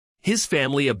His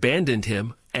family abandoned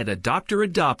him, and a doctor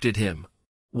adopted him.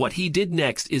 What he did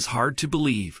next is hard to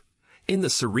believe. In the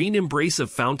serene embrace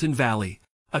of Fountain Valley,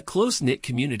 a close-knit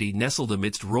community nestled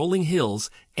amidst rolling hills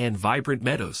and vibrant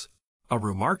meadows, a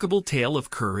remarkable tale of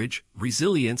courage,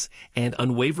 resilience, and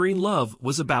unwavering love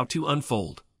was about to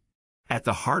unfold. At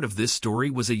the heart of this story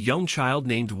was a young child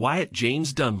named Wyatt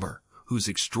James Dunbar, whose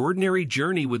extraordinary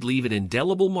journey would leave an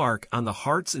indelible mark on the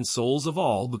hearts and souls of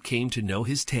all who came to know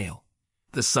his tale.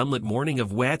 The sunlit morning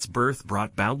of Wyatt's birth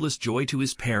brought boundless joy to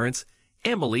his parents,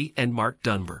 Emily and Mark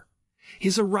Dunbar.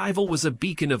 His arrival was a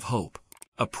beacon of hope,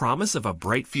 a promise of a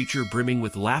bright future brimming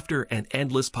with laughter and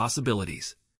endless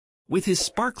possibilities. With his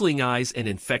sparkling eyes and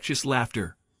infectious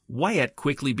laughter, Wyatt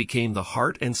quickly became the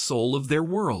heart and soul of their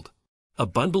world, a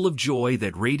bundle of joy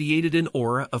that radiated an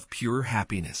aura of pure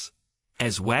happiness.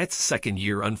 As Wyatt's second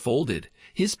year unfolded,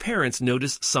 his parents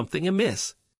noticed something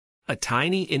amiss. A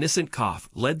tiny, innocent cough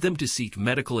led them to seek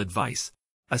medical advice,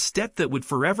 a step that would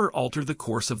forever alter the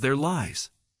course of their lives.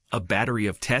 A battery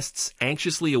of tests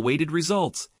anxiously awaited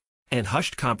results, and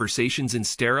hushed conversations in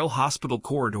sterile hospital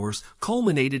corridors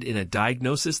culminated in a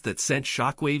diagnosis that sent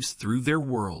shockwaves through their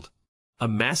world. A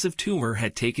massive tumor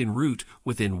had taken root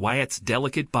within Wyatt's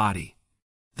delicate body.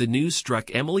 The news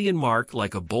struck Emily and Mark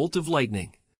like a bolt of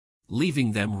lightning,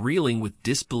 leaving them reeling with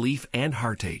disbelief and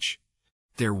heartache.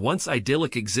 Their once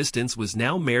idyllic existence was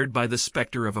now marred by the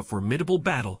specter of a formidable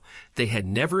battle they had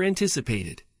never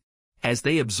anticipated. As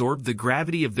they absorbed the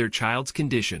gravity of their child's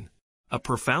condition, a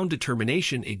profound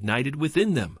determination ignited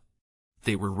within them.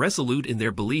 They were resolute in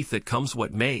their belief that comes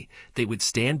what may, they would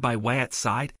stand by Wyatt's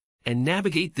side and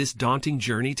navigate this daunting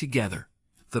journey together.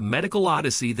 The medical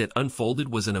odyssey that unfolded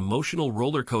was an emotional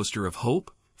roller coaster of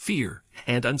hope, fear,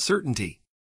 and uncertainty.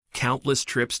 Countless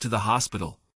trips to the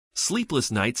hospital,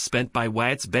 sleepless nights spent by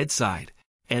Wyatt's bedside,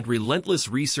 and relentless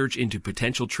research into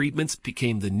potential treatments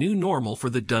became the new normal for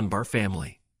the Dunbar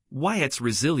family. Wyatt's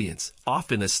resilience,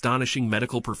 often astonishing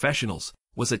medical professionals,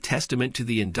 was a testament to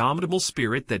the indomitable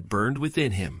spirit that burned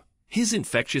within him. His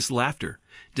infectious laughter,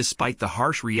 despite the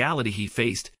harsh reality he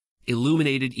faced,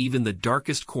 illuminated even the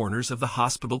darkest corners of the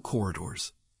hospital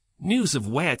corridors. News of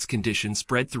Wyatt's condition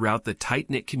spread throughout the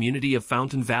tight-knit community of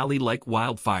Fountain Valley like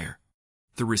wildfire.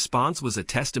 The response was a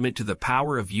testament to the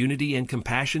power of unity and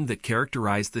compassion that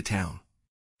characterized the town.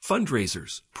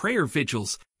 Fundraisers, prayer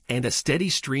vigils, and a steady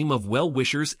stream of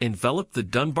well-wishers enveloped the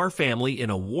Dunbar family in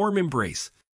a warm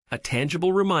embrace, a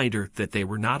tangible reminder that they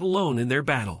were not alone in their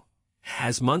battle.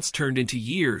 As months turned into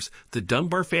years, the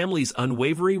Dunbar family's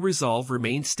unwavering resolve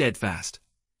remained steadfast.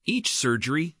 Each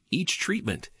surgery, each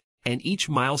treatment, and each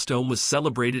milestone was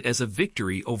celebrated as a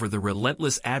victory over the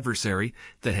relentless adversary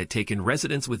that had taken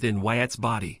residence within Wyatt's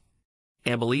body.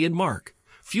 Emily and Mark,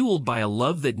 fueled by a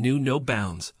love that knew no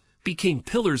bounds, became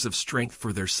pillars of strength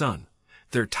for their son.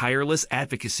 Their tireless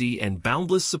advocacy and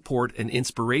boundless support an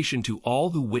inspiration to all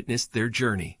who witnessed their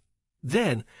journey.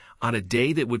 Then, on a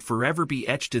day that would forever be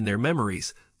etched in their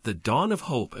memories, the dawn of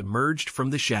hope emerged from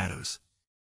the shadows.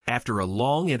 After a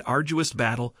long and arduous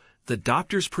battle, the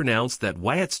doctors pronounced that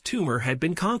Wyatt's tumor had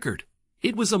been conquered.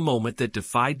 It was a moment that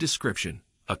defied description,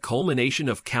 a culmination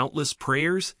of countless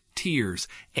prayers, tears,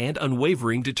 and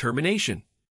unwavering determination.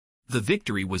 The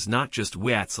victory was not just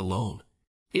Wyatt's alone.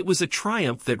 It was a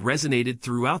triumph that resonated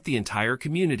throughout the entire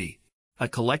community, a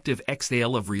collective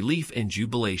exhale of relief and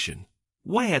jubilation.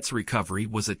 Wyatt's recovery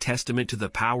was a testament to the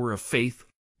power of faith,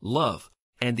 love,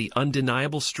 and the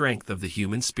undeniable strength of the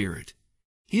human spirit.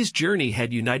 His journey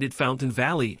had united Fountain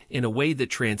Valley in a way that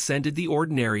transcended the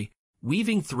ordinary,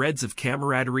 weaving threads of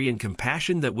camaraderie and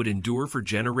compassion that would endure for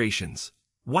generations.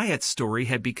 Wyatt's story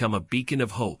had become a beacon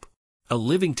of hope, a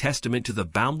living testament to the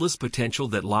boundless potential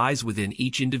that lies within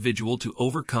each individual to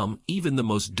overcome even the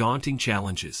most daunting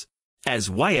challenges. As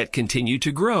Wyatt continued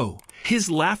to grow,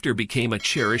 his laughter became a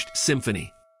cherished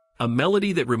symphony, a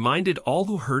melody that reminded all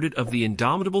who heard it of the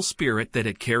indomitable spirit that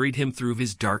had carried him through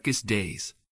his darkest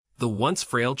days. The once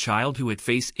frail child who had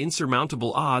faced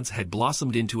insurmountable odds had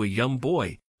blossomed into a young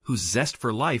boy whose zest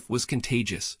for life was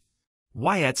contagious.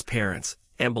 Wyatt's parents,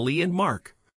 Emily and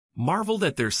Mark, marveled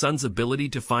at their son's ability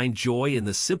to find joy in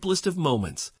the simplest of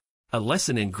moments, a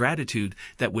lesson in gratitude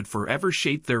that would forever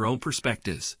shape their own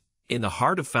perspectives. In the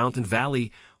heart of Fountain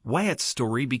Valley, Wyatt's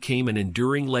story became an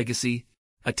enduring legacy,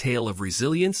 a tale of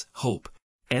resilience, hope,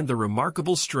 and the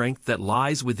remarkable strength that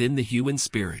lies within the human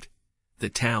spirit. The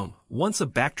town, once a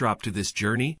backdrop to this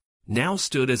journey, now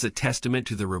stood as a testament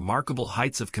to the remarkable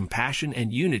heights of compassion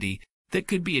and unity that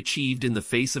could be achieved in the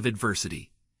face of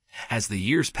adversity. As the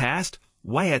years passed,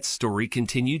 Wyatt's story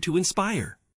continued to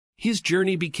inspire. His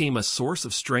journey became a source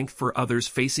of strength for others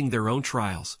facing their own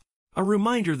trials, a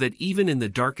reminder that even in the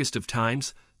darkest of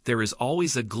times, there is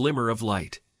always a glimmer of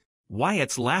light.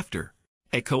 Wyatt's laughter,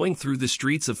 echoing through the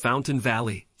streets of Fountain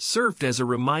Valley, served as a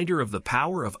reminder of the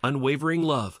power of unwavering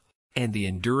love and the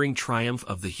enduring triumph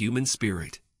of the human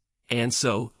spirit. And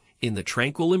so, in the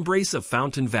tranquil embrace of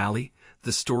Fountain Valley,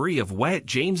 the story of Wyatt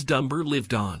James Dunbar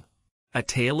lived on. A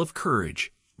tale of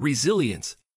courage,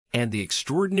 resilience, and the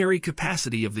extraordinary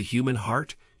capacity of the human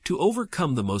heart to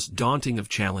overcome the most daunting of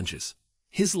challenges.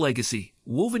 His legacy,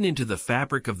 woven into the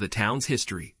fabric of the town's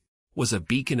history, was a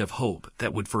beacon of hope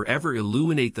that would forever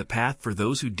illuminate the path for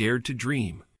those who dared to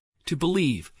dream, to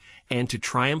believe, and to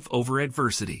triumph over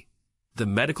adversity. The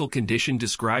medical condition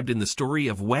described in the story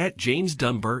of Wyatt James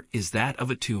Dunbar is that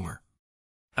of a tumor.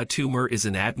 A tumor is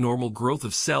an abnormal growth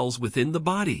of cells within the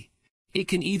body. It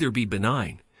can either be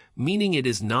benign, meaning it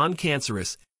is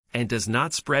non-cancerous and does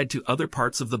not spread to other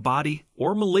parts of the body,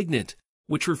 or malignant,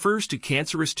 which refers to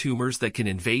cancerous tumors that can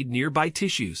invade nearby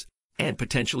tissues and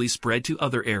potentially spread to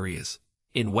other areas.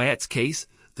 In Wyatt's case,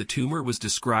 the tumor was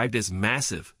described as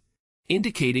massive,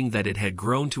 indicating that it had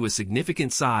grown to a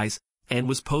significant size and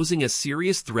was posing a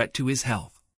serious threat to his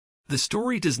health. The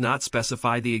story does not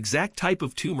specify the exact type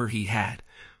of tumor he had,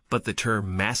 but the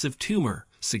term massive tumor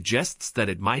suggests that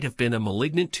it might have been a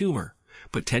malignant tumor,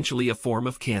 potentially a form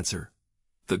of cancer.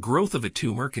 The growth of a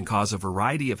tumor can cause a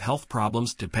variety of health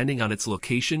problems depending on its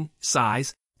location,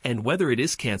 size, and whether it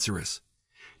is cancerous.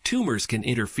 Tumors can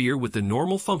interfere with the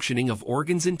normal functioning of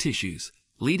organs and tissues,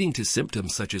 leading to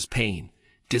symptoms such as pain,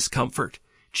 discomfort,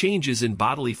 changes in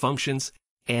bodily functions,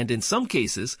 and in some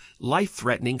cases,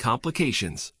 life-threatening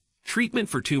complications. Treatment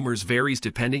for tumors varies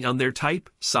depending on their type,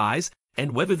 size,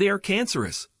 and whether they are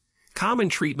cancerous. Common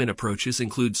treatment approaches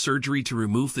include surgery to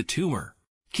remove the tumor,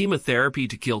 chemotherapy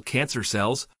to kill cancer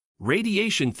cells,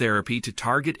 radiation therapy to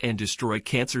target and destroy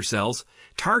cancer cells,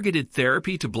 targeted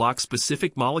therapy to block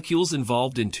specific molecules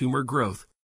involved in tumor growth,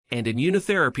 and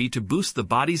immunotherapy to boost the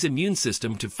body's immune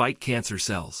system to fight cancer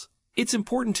cells. It's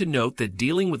important to note that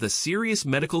dealing with a serious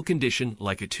medical condition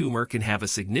like a tumor can have a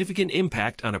significant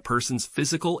impact on a person's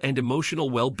physical and emotional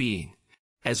well-being,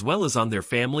 as well as on their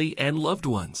family and loved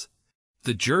ones.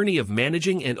 The journey of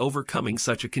managing and overcoming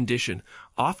such a condition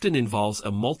often involves a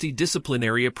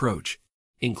multidisciplinary approach,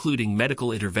 including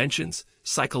medical interventions,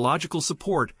 psychological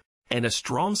support, and a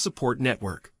strong support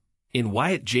network. In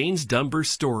Wyatt James Dunbar's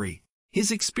story,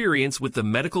 his experience with the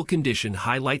medical condition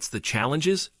highlights the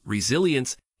challenges,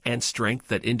 resilience, and strength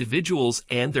that individuals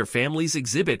and their families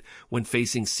exhibit when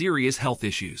facing serious health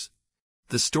issues.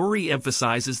 The story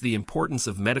emphasizes the importance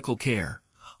of medical care,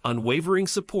 unwavering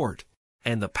support,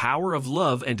 and the power of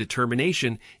love and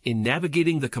determination in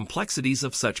navigating the complexities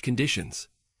of such conditions.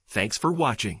 Thanks for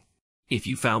watching. If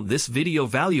you found this video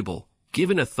valuable,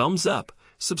 give it a thumbs up,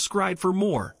 subscribe for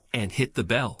more, and hit the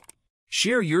bell.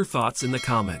 Share your thoughts in the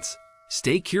comments.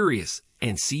 Stay curious,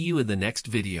 and see you in the next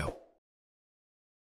video.